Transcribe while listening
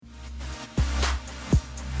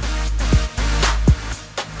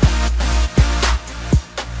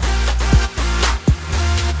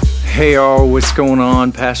Hey all, what's going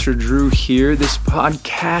on? Pastor Drew here. This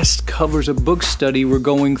podcast covers a book study we're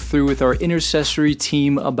going through with our intercessory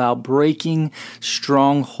team about breaking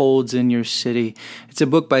strongholds in your city. It's a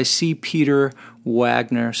book by C. Peter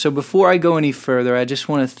Wagner. So before I go any further, I just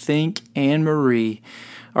want to thank Anne-Marie,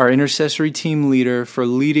 our intercessory team leader, for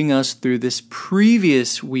leading us through this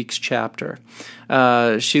previous week's chapter.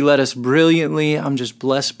 She led us brilliantly. I'm just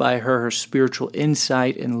blessed by her spiritual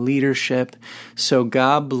insight and leadership. So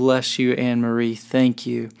God bless you, Anne-Marie. Thank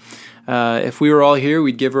you. If we were all here,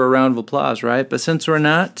 we'd give her a round of applause, right? But since we're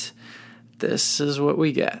not, this is what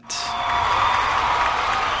we get.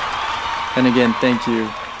 And again, thank you.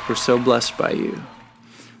 We're so blessed by you.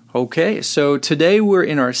 Okay, so today we're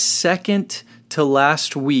in our second to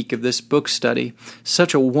last week of this book study.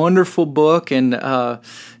 Such a wonderful book, and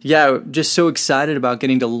just so excited about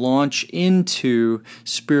getting to launch into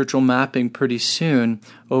spiritual mapping pretty soon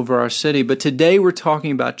over our city. But today we're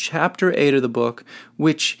talking about chapter 8 of the book,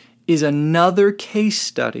 which is another case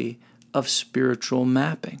study of spiritual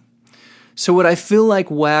mapping. So what I feel like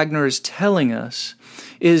Wagner is telling us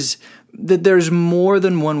is that there's more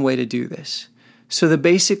than one way to do this. So the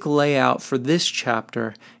basic layout for this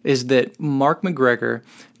chapter is that Mark McGregor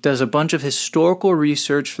does a bunch of historical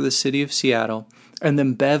research for the city of Seattle, and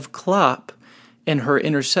then Bev Klopp and her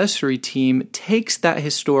intercessory team takes that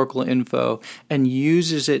historical info and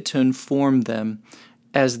uses it to inform them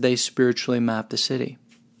as they spiritually map the city.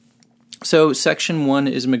 So section 1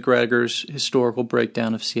 is McGregor's historical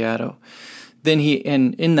breakdown of Seattle. Then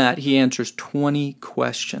in that he answers 20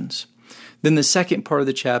 questions. Then the second part of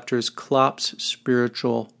the chapter is Klopp's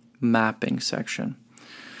spiritual mapping section.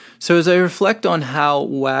 So as I reflect on how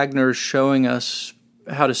Wagner is showing us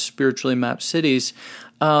how to spiritually map cities,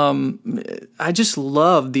 I just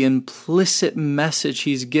love the implicit message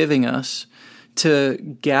he's giving us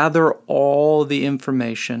to gather all the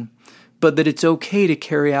information, but that it's okay to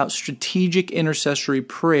carry out strategic intercessory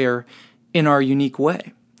prayer in our unique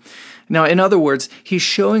way. Now, in other words, he's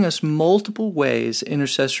showing us multiple ways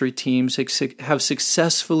intercessory teams have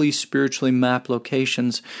successfully spiritually mapped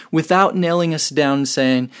locations without nailing us down and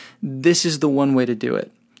saying, this is the one way to do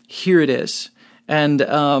it. Here it is. And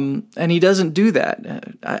he doesn't do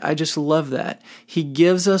that. I just love that. He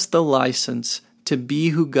gives us the license to be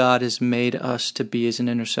who God has made us to be as an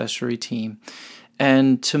intercessory team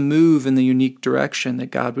and to move in the unique direction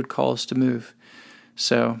that God would call us to move.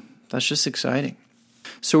 So that's just exciting.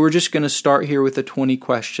 So we're just going to start here with the 20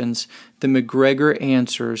 questions that McGregor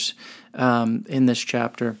answers in this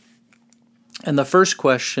chapter. And the first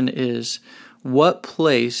question is, what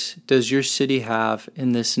place does your city have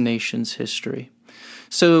in this nation's history?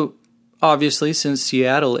 So obviously, since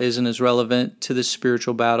Seattle isn't as relevant to the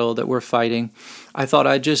spiritual battle that we're fighting, I thought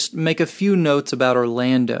I'd just make a few notes about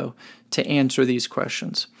Orlando to answer these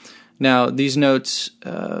questions. Now, these notes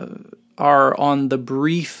are on the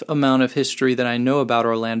brief amount of history that I know about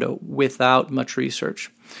Orlando without much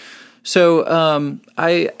research. So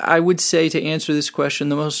I would say, to answer this question,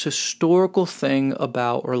 the most historical thing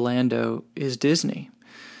about Orlando is Disney.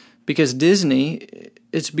 Because Disney,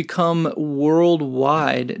 it's become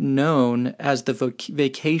worldwide known as the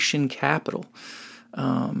vacation capital.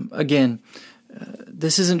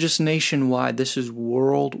 This isn't just nationwide, this is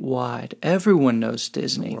worldwide. Everyone knows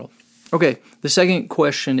Disney. Okay, the second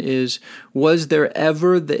question is, was there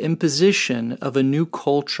ever the imposition of a new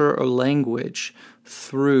culture or language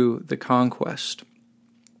through the conquest?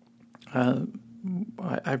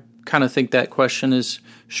 I kind of think that question is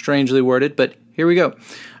strangely worded, but here we go.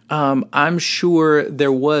 I'm sure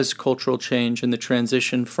there was cultural change in the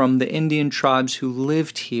transition from the Indian tribes who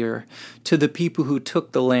lived here to the people who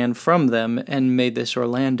took the land from them and made this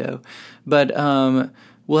Orlando. But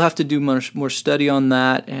we'll have to do much more study on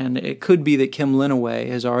that, and it could be that Kim Linaway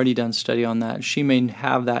has already done study on that. She may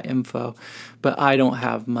have that info, but I don't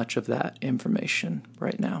have much of that information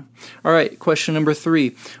right now. All right, question number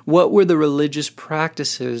 3. What were the religious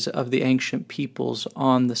practices of the ancient peoples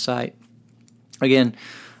on the site? Again,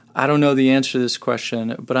 I don't know the answer to this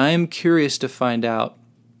question, but I am curious to find out.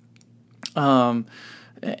 And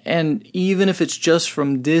even if it's just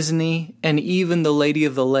from Disney and even the Lady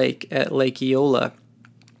of the Lake at Lake Eola,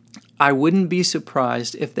 I wouldn't be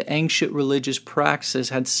surprised if the ancient religious practices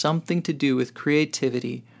had something to do with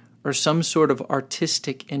creativity or some sort of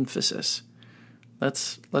artistic emphasis.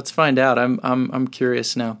 Let's find out. I'm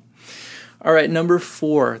curious now. All right, number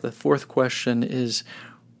 4, the fourth question is,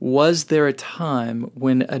 was there a time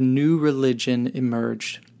when a new religion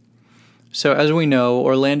emerged? So as we know,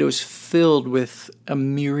 Orlando is filled with a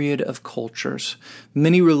myriad of cultures.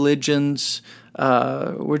 Many religions,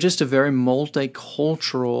 we're just a very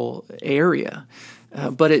multicultural area.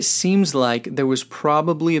 But it seems like there was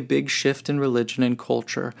probably a big shift in religion and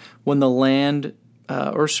culture when the land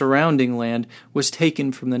or surrounding land was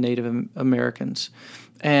taken from the Native Americans.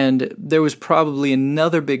 And there was probably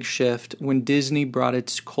another big shift when Disney brought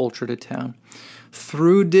its culture to town.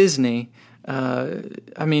 Through Disney,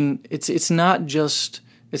 it's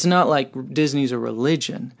not like Disney's a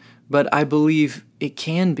religion, but I believe it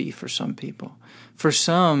can be for some people. For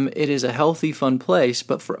some, it is a healthy, fun place,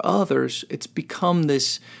 but for others, it's become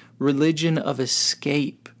this religion of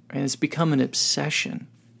escape, and it's become an obsession.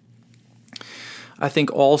 I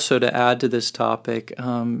think also, to add to this topic,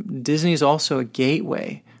 Disney is also a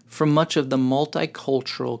gateway for much of the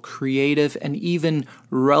multicultural, creative, and even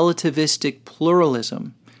relativistic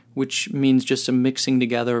pluralism, which means just a mixing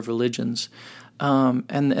together of religions.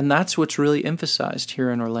 And that's what's really emphasized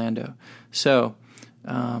here in Orlando. So,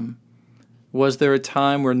 was there a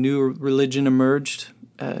time where new religion emerged?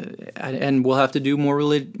 And we'll have to do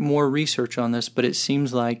more research on this, but it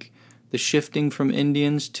seems like the shifting from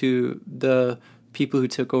Indians to the people who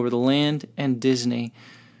took over the land and Disney,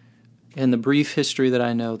 in the brief history that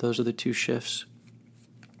I know, those are the two shifts.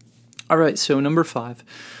 All right, so number 5.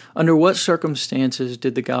 Under what circumstances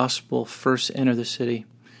did the gospel first enter the city?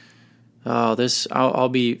 I'll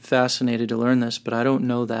be fascinated to learn this, but I don't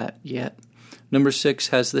know that yet. Number 6,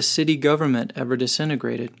 has the city government ever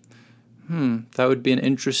disintegrated? That would be an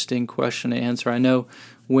interesting question to answer. I know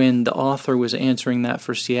when the author was answering that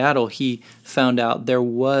for Seattle, he found out there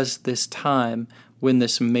was this time when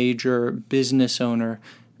this major business owner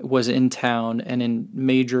was in town and in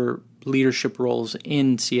major leadership roles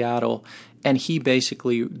in Seattle, and he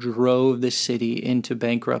basically drove the city into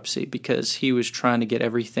bankruptcy because he was trying to get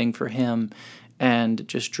everything for him and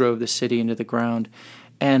just drove the city into the ground.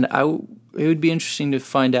 And it would be interesting to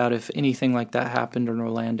find out if anything like that happened in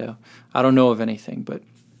Orlando. I don't know of anything, but...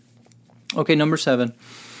 Okay, number 7.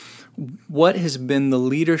 What has been the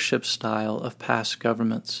leadership style of past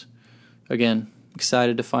governments? Again,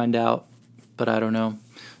 excited to find out, but I don't know.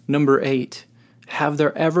 Number 8. Have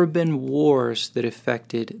there ever been wars that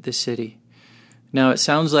affected the city? Now, it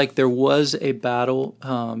sounds like there was a battle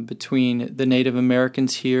between the Native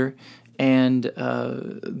Americans here and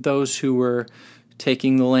those who were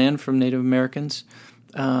taking the land from Native Americans.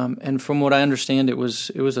 And from what I understand, it was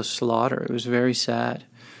a slaughter. It was very sad.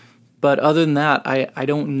 But other than that, I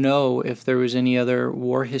don't know if there was any other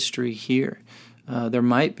war history here. There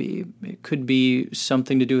might be. It could be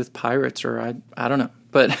something to do with pirates, or I don't know.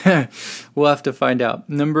 But we'll have to find out.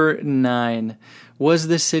 Number 9. Was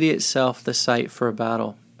the city itself the site for a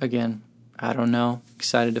battle? Again, I don't know.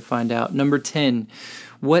 Excited to find out. Number 10.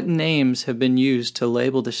 What names have been used to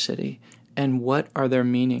label the city, and what are their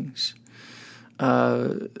meanings?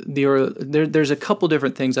 There's a couple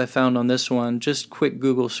different things I found on this one. Just quick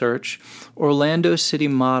Google search. Orlando city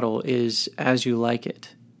model is as you like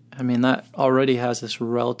it. I mean, that already has this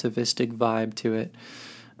relativistic vibe to it.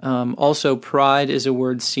 Also, pride is a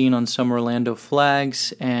word seen on some Orlando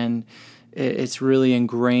flags, and it's really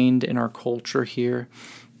ingrained in our culture here.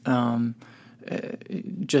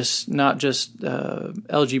 Just not just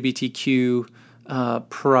LGBTQ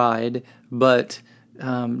pride, but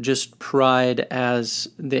just pride as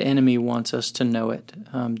the enemy wants us to know it.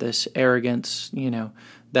 This arrogance,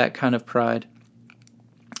 that kind of pride.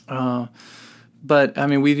 But I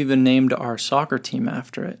mean, we've even named our soccer team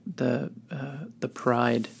after it, the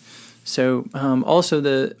Pride. So also,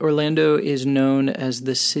 the Orlando is known as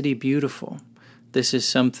the City Beautiful. This is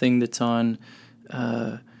something that's on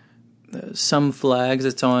some flags.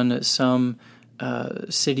 It's on some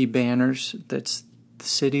city banners. That's the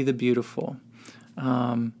City the Beautiful,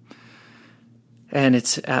 and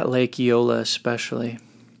it's at Lake Eola especially.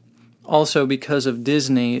 Also, because of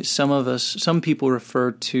Disney, some people refer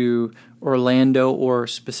to Orlando, or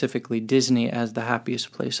specifically Disney, as the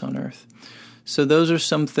happiest place on earth. So those are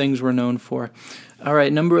some things we're known for. All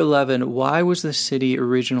right, number 11, why was the city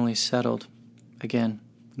originally settled? Again,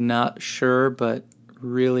 not sure, but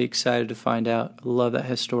really excited to find out. Love that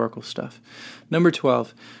historical stuff. Number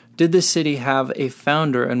 12, did the city have a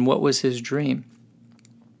founder, and what was his dream?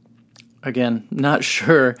 Again, not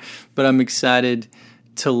sure, but I'm excited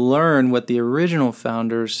to learn what the original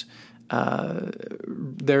founders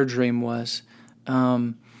their dream was.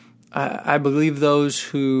 I believe those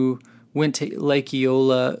who went to Lake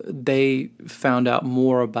Eola, they found out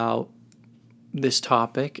more about this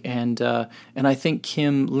topic, and I think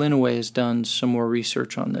Kim Linaway has done some more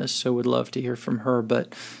research on this, so would love to hear from her,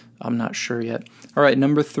 but I'm not sure yet. All right,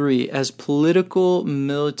 number 3, as political,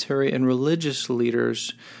 military, and religious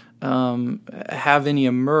leaders have any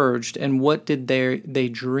emerged, and what did they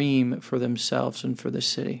dream for themselves and for the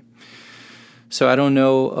city? So I don't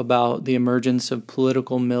know about the emergence of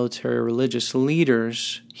political, military, religious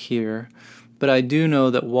leaders here, but I do know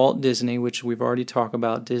that Walt Disney, which we've already talked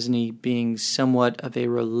about, Disney being somewhat of a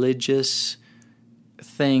religious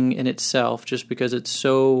thing in itself, just because it's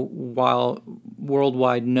so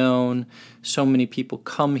worldwide known, so many people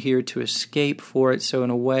come here to escape for it. So in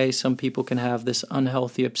a way, some people can have this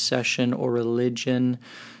unhealthy obsession or religion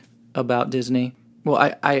about Disney.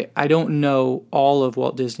 Well, I don't know all of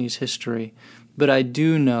Walt Disney's history, but I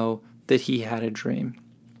do know that he had a dream.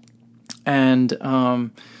 And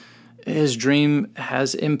his dream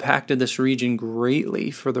has impacted this region greatly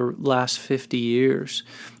for the last 50 years.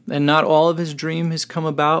 And not all of his dream has come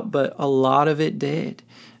about, but a lot of it did.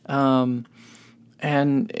 And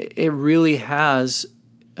it really has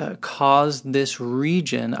caused this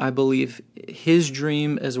region, I believe, his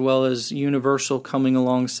dream as well as Universal coming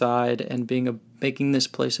alongside and making this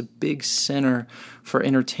place a big center for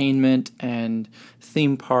entertainment and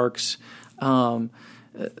theme parks.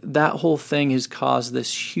 That whole thing has caused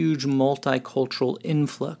this huge multicultural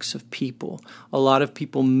influx of people. A lot of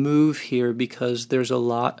people move here because there's a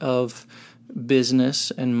lot of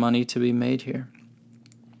business and money to be made here.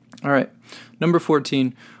 All right, number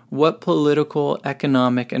 14. What political,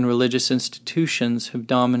 economic, and religious institutions have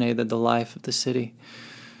dominated the life of the city?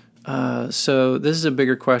 So this is a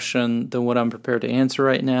bigger question than what I'm prepared to answer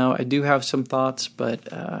right now. I do have some thoughts, but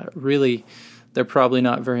really they're probably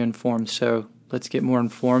not very informed. So let's get more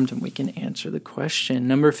informed and we can answer the question.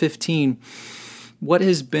 Number 15, what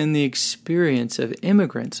has been the experience of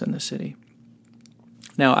immigrants in the city?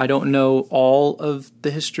 Now, I don't know all of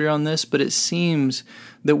the history on this, but it seems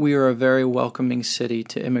that we are a very welcoming city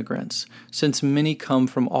to immigrants, since many come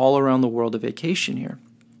from all around the world to vacation here.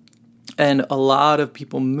 And a lot of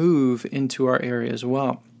people move into our area as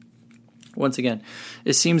well. Once again,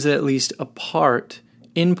 it seems that at least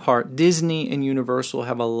in part, Disney and Universal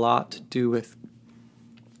have a lot to do with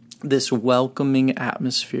this welcoming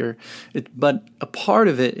atmosphere. But a part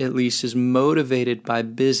of it, at least, is motivated by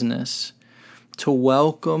business to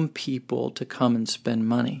welcome people to come and spend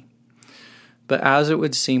money. But as it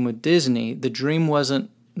would seem with Disney, the dream wasn't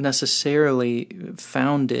necessarily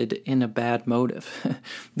founded in a bad motive.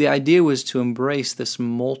 The idea was to embrace this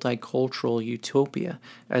multicultural utopia,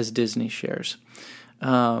 as Disney shares.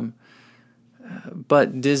 But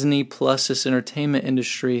Disney plus this entertainment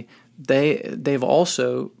industry, they've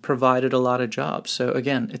also provided a lot of jobs. So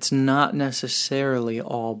again, it's not necessarily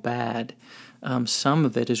all bad. Some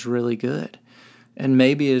of it is really good. And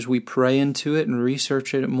maybe as we pray into it and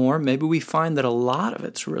research it more, maybe we find that a lot of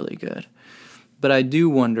it's really good. But I do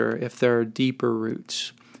wonder if there are deeper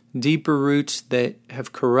roots that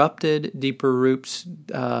have corrupted, deeper roots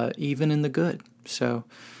even in the good. So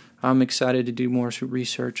I'm excited to do more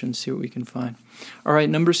research and see what we can find. All right,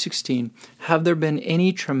 number 16. Have there been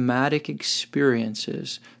any traumatic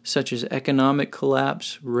experiences such as economic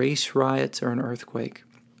collapse, race riots, or an earthquake?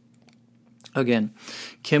 Again,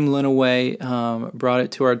 Kim Linaway brought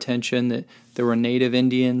it to our attention that there were Native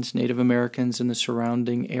Indians, Native Americans in the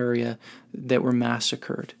surrounding area that were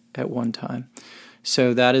massacred at one time.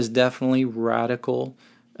 So that is definitely radical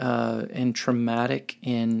and traumatic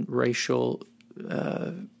in racial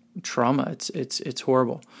trauma. It's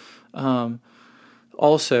horrible.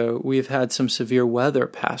 Also, we've had some severe weather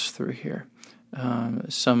pass through here.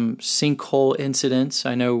 Some sinkhole incidents.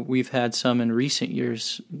 I know we've had some in recent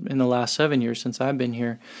years, in the last 7 years since I've been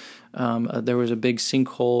here. There was a big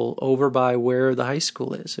sinkhole over by where the high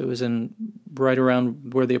school is. It was right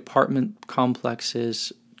around where the apartment complex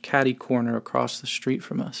is, catty corner across the street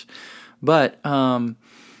from us. But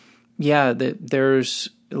there's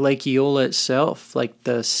Lake Eola itself. Like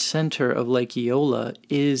the center of Lake Eola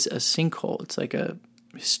is a sinkhole. It's like a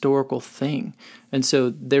historical thing. And so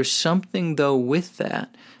there's something, though, with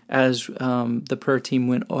that, as the prayer team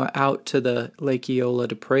went out to the Lake Eola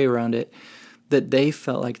to pray around it, that they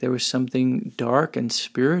felt like there was something dark and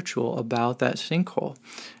spiritual about that sinkhole.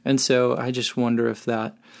 And so I just wonder if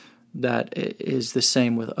that is the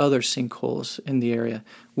same with other sinkholes in the area.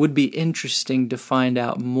 Would be interesting to find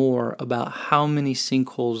out more about how many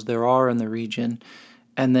sinkholes there are in the region,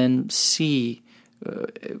 and then see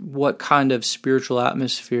what kind of spiritual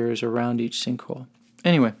atmosphere is around each sinkhole.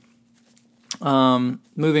 Anyway,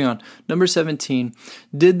 moving on. Number 17,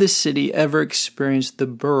 did the city ever experience the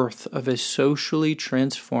birth of a socially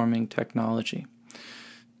transforming technology?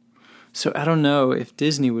 So I don't know if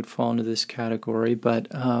Disney would fall into this category, but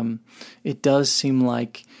it does seem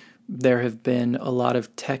like there have been a lot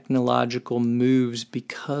of technological moves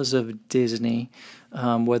because of Disney,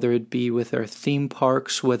 whether it be with their theme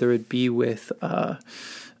parks, whether it be with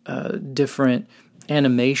different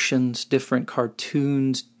animations, different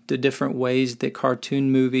cartoons, the different ways that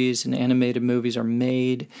cartoon movies and animated movies are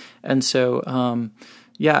made. And so,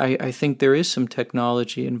 I think there is some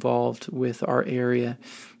technology involved with our area.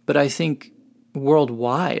 But I think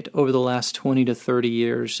worldwide over the last 20 to 30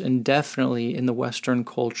 years, and definitely in the Western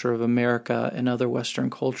culture of America and other Western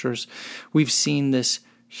cultures, we've seen this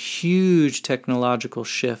huge technological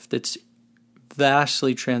shift that's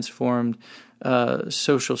vastly transformed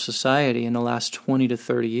social society in the last 20 to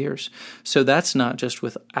 30 years. So that's not just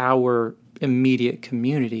with our immediate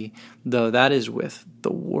community, though that is with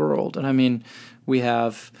the world. And I mean, we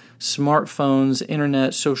have smartphones,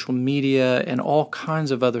 internet, social media, and all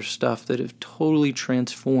kinds of other stuff that have totally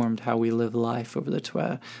transformed how we live life over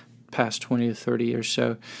the past 20 to 30 years.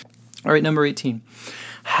 So, all right, number 18.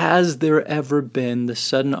 Has there ever been the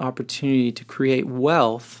sudden opportunity to create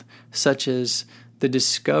wealth, such as the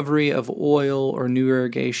discovery of oil or new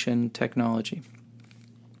irrigation technology?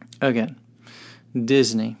 Again,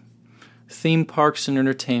 Disney. Theme parks and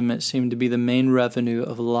entertainment seem to be the main revenue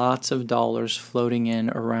of lots of dollars floating in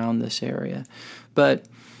around this area. But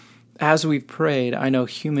as we've prayed, I know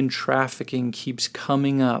human trafficking keeps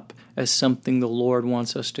coming up as something the Lord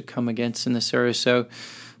wants us to come against in this area. So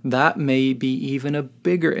that may be even a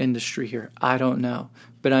bigger industry here. I don't know.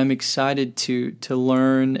 But I'm excited to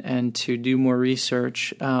learn and to do more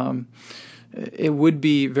research. It would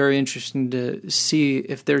be very interesting to see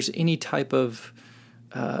if there's any type of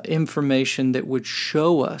information that would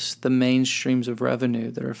show us the main streams of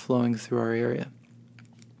revenue that are flowing through our area.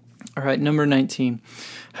 All right, number 19.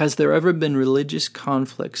 Has there ever been religious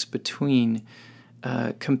conflicts between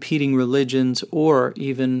competing religions or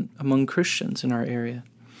even among Christians in our area?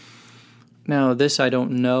 Now, this I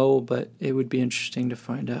don't know, but it would be interesting to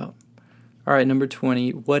find out. All right, number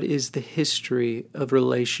 20. What is the history of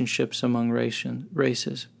relationships among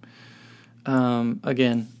races?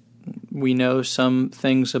 Again, we know some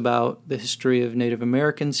things about the history of Native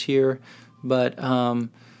Americans here, but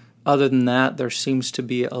other than that, there seems to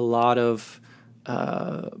be a lot of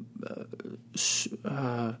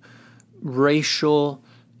racial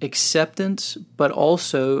acceptance, but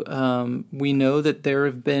also we know that there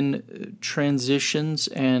have been transitions,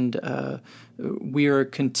 and we are a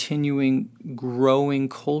continuing growing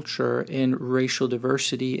culture in racial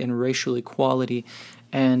diversity and racial equality.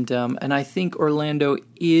 And I think Orlando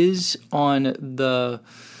is on the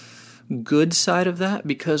good side of that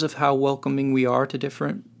because of how welcoming we are to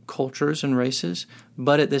different cultures and races.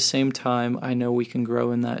 But at the same time, I know we can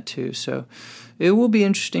grow in that too. So it will be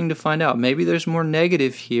interesting to find out. Maybe there's more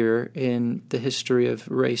negative here in the history of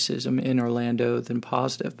racism in Orlando than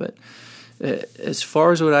positive. But as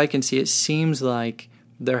far as what I can see, it seems like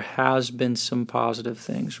there has been some positive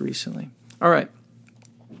things recently. All right.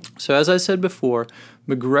 So as I said before,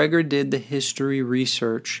 McGregor did the history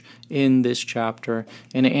research in this chapter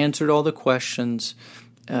and answered all the questions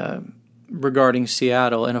regarding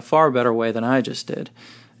Seattle in a far better way than I just did.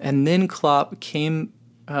 And then Klopp came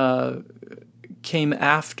after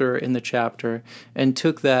in the chapter and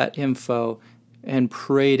took that info and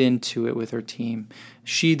prayed into it with her team.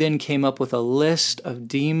 She then came up with a list of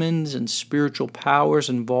demons and spiritual powers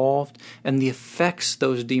involved and the effects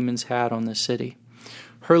those demons had on the city.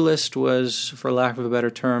 Her list was, for lack of a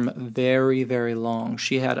better term, very, very long.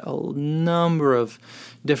 She had a number of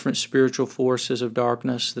different spiritual forces of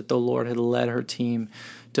darkness that the Lord had led her team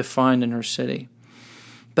to find in her city.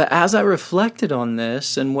 But as I reflected on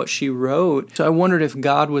this and what she wrote, so I wondered if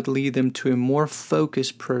God would lead them to a more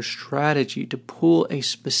focused prayer strategy to pull a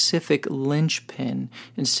specific linchpin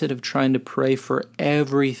instead of trying to pray for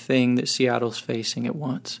everything that Seattle's facing at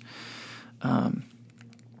once.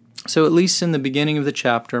 So at least in the beginning of the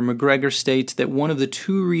chapter, McGregor states that one of the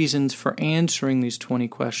two reasons for answering these 20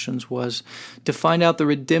 questions was to find out the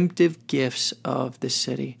redemptive gifts of the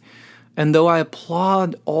city. And though I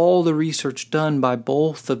applaud all the research done by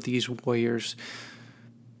both of these warriors,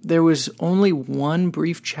 there was only one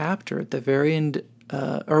brief chapter at the very end,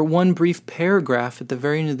 or one brief paragraph at the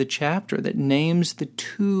very end of the chapter that names the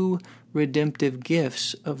two redemptive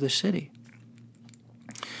gifts of the city.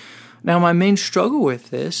 Now, my main struggle with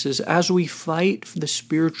this is as we fight the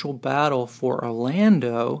spiritual battle for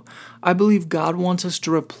Orlando, I believe God wants us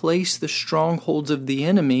to replace the strongholds of the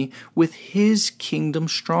enemy with His kingdom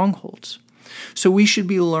strongholds. So we should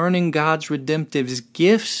be learning God's redemptive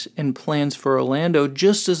gifts and plans for Orlando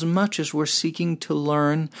just as much as we're seeking to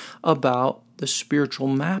learn about the spiritual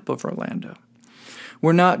map of Orlando.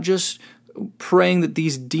 We're not just praying that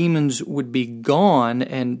these demons would be gone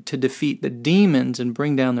and to defeat the demons and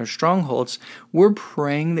bring down their strongholds. We're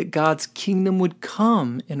praying that God's kingdom would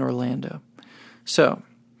come in Orlando. So,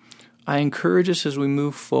 I encourage us as we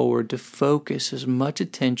move forward to focus as much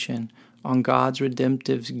attention on God's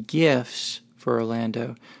redemptive gifts for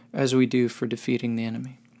Orlando as we do for defeating the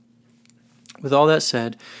enemy. With all that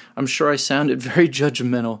said, I'm sure I sounded very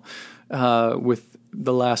judgmental with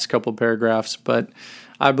the last couple paragraphs, but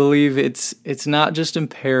I believe it's not just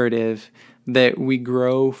imperative that we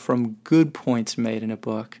grow from good points made in a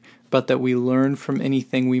book, but that we learn from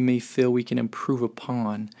anything we may feel we can improve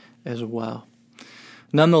upon as well.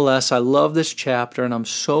 Nonetheless, I love this chapter, and I'm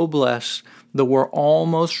so blessed that we're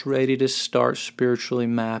almost ready to start spiritually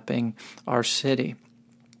mapping our city.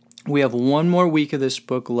 We have one more week of this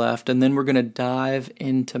book left, and then we're going to dive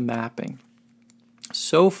into mapping.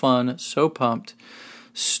 So fun, so pumped,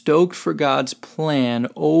 stoked for God's plan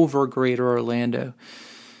over Greater Orlando.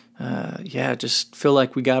 Just feel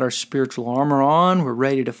like we got our spiritual armor on. We're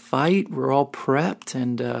ready to fight. We're all prepped,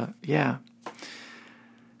 and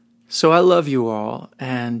So I love you all,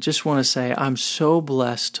 and just want to say I'm so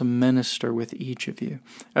blessed to minister with each of you.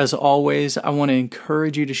 As always, I want to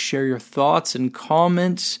encourage you to share your thoughts and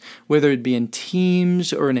comments, whether it be in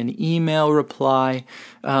Teams or in an email reply,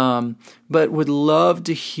 but would love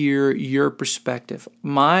to hear your perspective.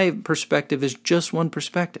 My perspective is just one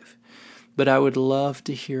perspective, but I would love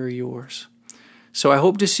to hear yours. So I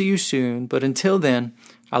hope to see you soon, but until then,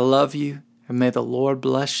 I love you. And may the Lord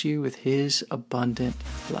bless you with His abundant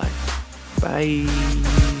life.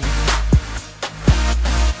 Bye.